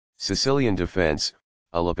Sicilian defense,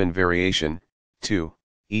 Alapin variation, 2,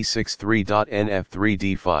 e6 3.nf3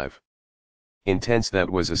 d5. Intense. That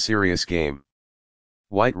was a serious game.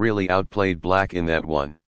 White really outplayed black in that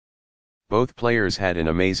one. Both players had an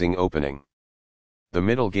amazing opening. The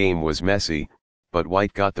middle game was messy, but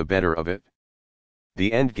white got the better of it.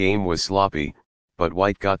 The end game was sloppy, but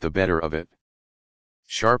white got the better of it.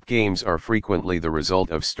 Sharp games are frequently the result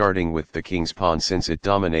of starting with the king's pawn, since it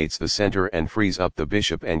dominates the center and frees up the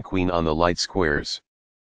bishop and queen on the light squares.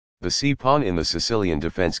 The c-pawn in the Sicilian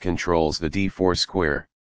defense controls the d4 square.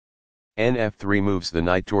 Nf3 moves the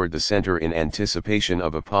knight toward the center in anticipation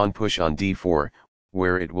of a pawn push on d4,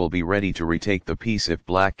 where it will be ready to retake the piece if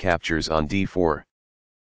black captures on d4.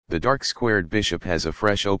 The dark squared bishop has a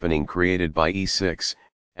fresh opening created by e6,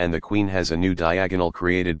 and the queen has a new diagonal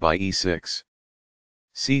created by e6.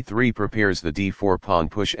 c3 prepares the d4 pawn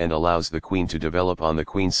push and allows the queen to develop on the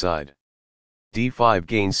queen side. d5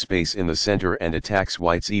 gains space in the center and attacks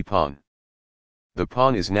white's e-pawn. The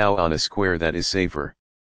pawn is now on a square that is safer.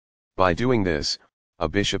 By doing this, a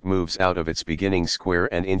bishop moves out of its beginning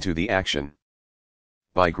square and into the action.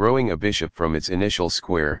 By growing a bishop from its initial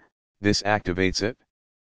square, this activates it.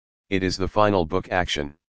 It is the final book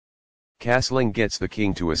action. Castling gets the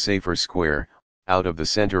king to a safer square, out of the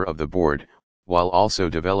center of the board, while also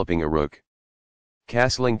developing a rook.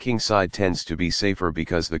 Castling kingside tends to be safer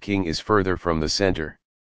because the king is further from the center.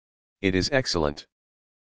 It is excellent.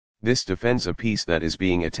 This defends a piece that is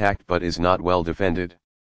being attacked but is not well defended.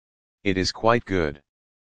 It is quite good.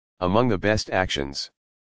 Among the best actions.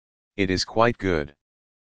 It is quite good.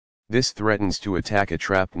 This threatens to attack a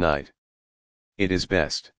trapped knight. It is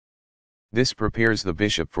best. This prepares the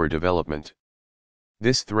bishop for development.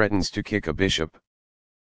 This threatens to kick a bishop.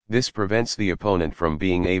 This prevents the opponent from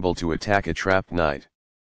being able to attack a trapped knight.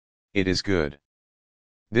 It is good.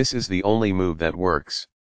 This is the only move that works.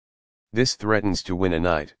 This threatens to win a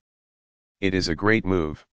knight. It is a great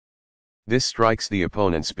move. This strikes the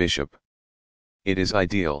opponent's bishop. It is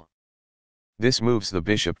ideal. This moves the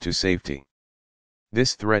bishop to safety.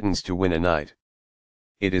 This threatens to win a knight.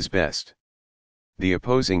 It is best. The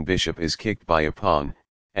opposing bishop is kicked by a pawn,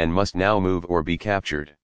 and must now move or be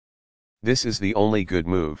captured. This is the only good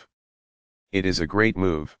move. It is a great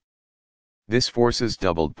move. This forces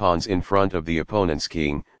doubled pawns in front of the opponent's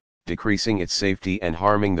king, decreasing its safety and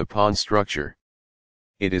harming the pawn structure.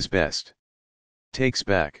 It is best. Takes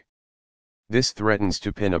back. This threatens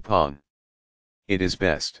to pin a pawn. It is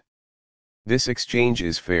best. This exchange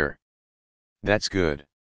is fair. That's good.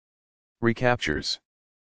 Recaptures.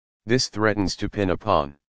 This threatens to pin a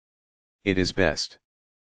pawn. It is best.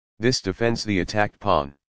 This defends the attacked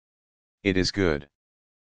pawn. It is good.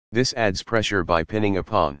 This adds pressure by pinning a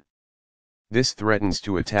pawn. This threatens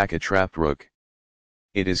to attack a trapped rook.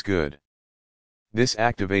 It is good. This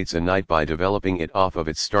activates a knight by developing it off of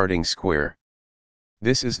its starting square.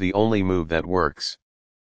 This is the only move that works.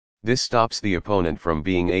 This stops the opponent from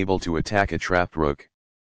being able to attack a trapped rook.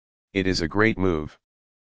 It is a great move.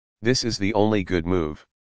 This is the only good move.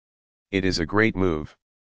 It is a great move.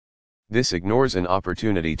 This ignores an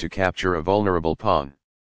opportunity to capture a vulnerable pawn.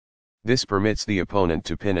 This permits the opponent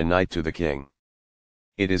to pin a knight to the king.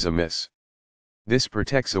 It is a miss. This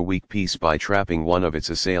protects a weak piece by trapping one of its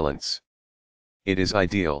assailants. It is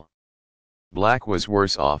ideal. Black was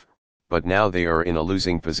worse off, but now they are in a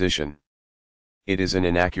losing position. It is an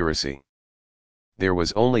inaccuracy. There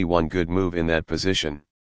was only one good move in that position.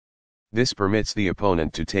 This permits the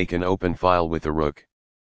opponent to take an open file with the rook.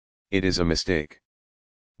 It is a mistake.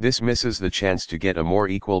 This misses the chance to get a more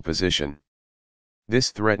equal position.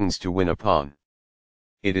 This threatens to win a pawn.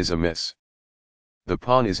 It is a miss. The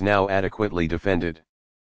pawn is now adequately defended.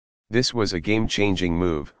 This was a game-changing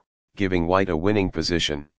move, giving white a winning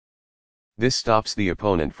position. This stops the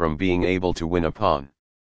opponent from being able to win a pawn.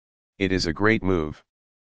 It is a great move.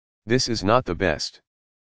 This is not the best.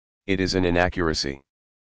 It is an inaccuracy.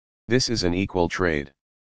 This is an equal trade.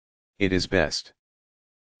 It is best.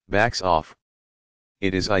 Backs off.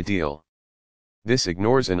 It is ideal. This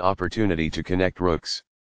ignores an opportunity to connect rooks.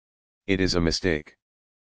 It is a mistake.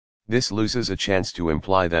 This loses a chance to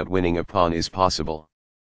imply that winning a pawn is possible.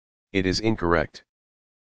 It is incorrect.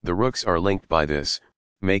 The rooks are linked by this,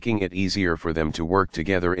 making it easier for them to work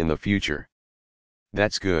together in the future.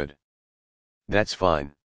 That's good. That's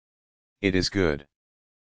fine. It is good.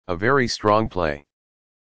 A very strong play.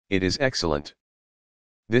 It is excellent.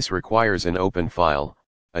 This requires an open file,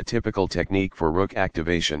 a typical technique for rook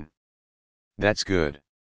activation. That's good.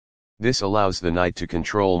 This allows the knight to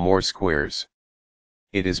control more squares.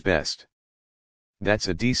 It is best. That's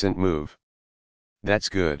a decent move. That's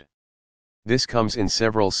good. This comes in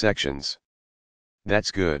several sections.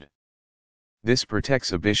 That's good. This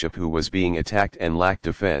protects a bishop who was being attacked and lacked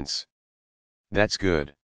defense. That's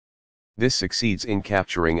good. This succeeds in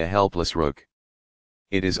capturing a helpless rook.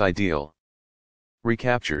 It is ideal.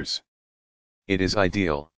 Recaptures. It is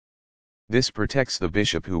ideal. This protects the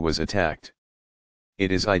bishop who was attacked.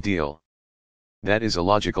 It is ideal. That is a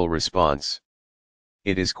logical response.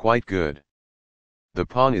 It is quite good. The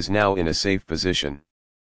pawn is now in a safe position.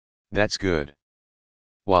 That's good.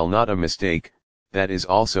 While not a mistake, that is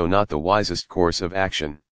also not the wisest course of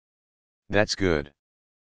action. That's good.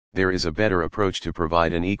 There is a better approach to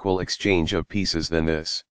provide an equal exchange of pieces than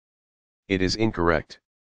this. It is incorrect.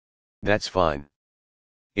 That's fine.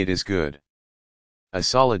 It is good. A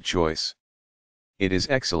solid choice. It is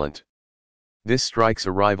excellent. This strikes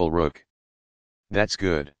a rival rook. That's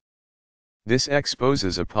good. This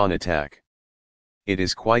exposes a pawn attack. It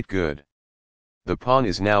is quite good. The pawn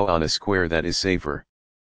is now on a square that is safer.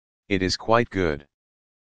 It is quite good.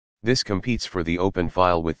 This competes for the open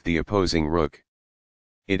file with the opposing rook.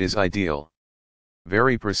 It is ideal.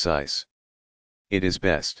 Very precise. It is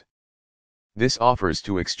best. This offers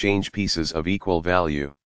to exchange pieces of equal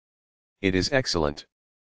value. It is excellent.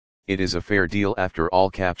 It is a fair deal after all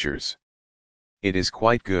captures. It is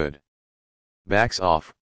quite good. Backs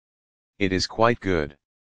off. It is quite good.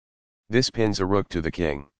 This pins a rook to the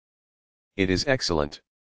king. It is excellent.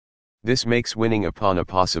 This makes winning a pawn a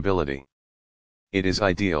possibility. It is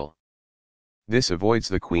ideal. This avoids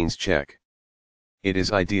the queen's check. It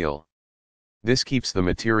is ideal. This keeps the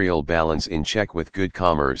material balance in check with good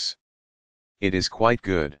commerce. It is quite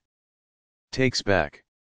good. Takes back.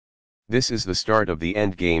 This is the start of the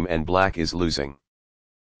endgame and black is losing.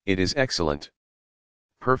 It is excellent.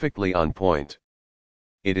 Perfectly on point.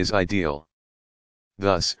 It is ideal.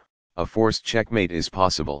 Thus, a forced checkmate is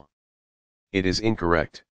possible. It is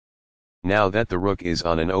incorrect. Now that the rook is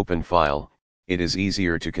on an open file, it is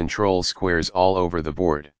easier to control squares all over the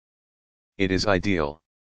board. It is ideal.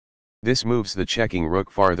 This moves the checking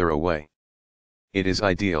rook farther away. It is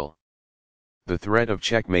ideal. The threat of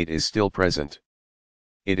checkmate is still present.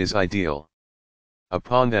 It is ideal. A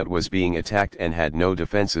pawn that was being attacked and had no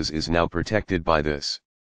defenses is now protected by this.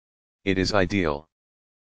 It is ideal.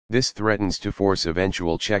 This threatens to force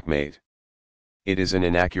eventual checkmate. It is an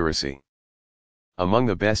inaccuracy. Among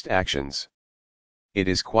the best actions. It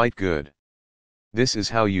is quite good. This is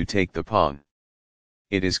how you take the pawn.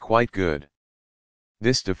 It is quite good.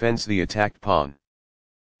 This defends the attacked pawn.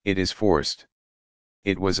 It is forced.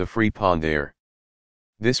 It was a free pawn there.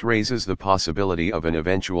 This raises the possibility of an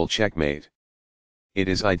eventual checkmate. It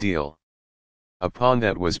is ideal. A pawn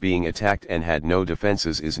that was being attacked and had no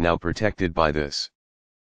defenses is now protected by this.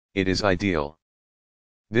 It is ideal.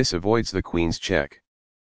 This avoids the queen's check.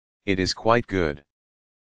 It is quite good.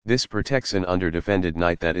 This protects an underdefended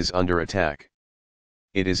knight that is under attack.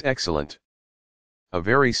 It is excellent. A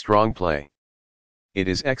very strong play. It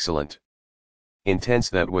is excellent. Intense.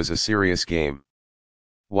 That was a serious game.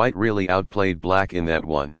 White really outplayed black in that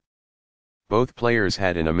one. Both players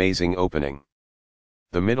had an amazing opening.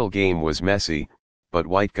 The middle game was messy, but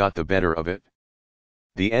white got the better of it.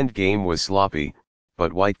 The end game was sloppy,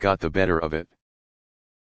 but white got the better of it.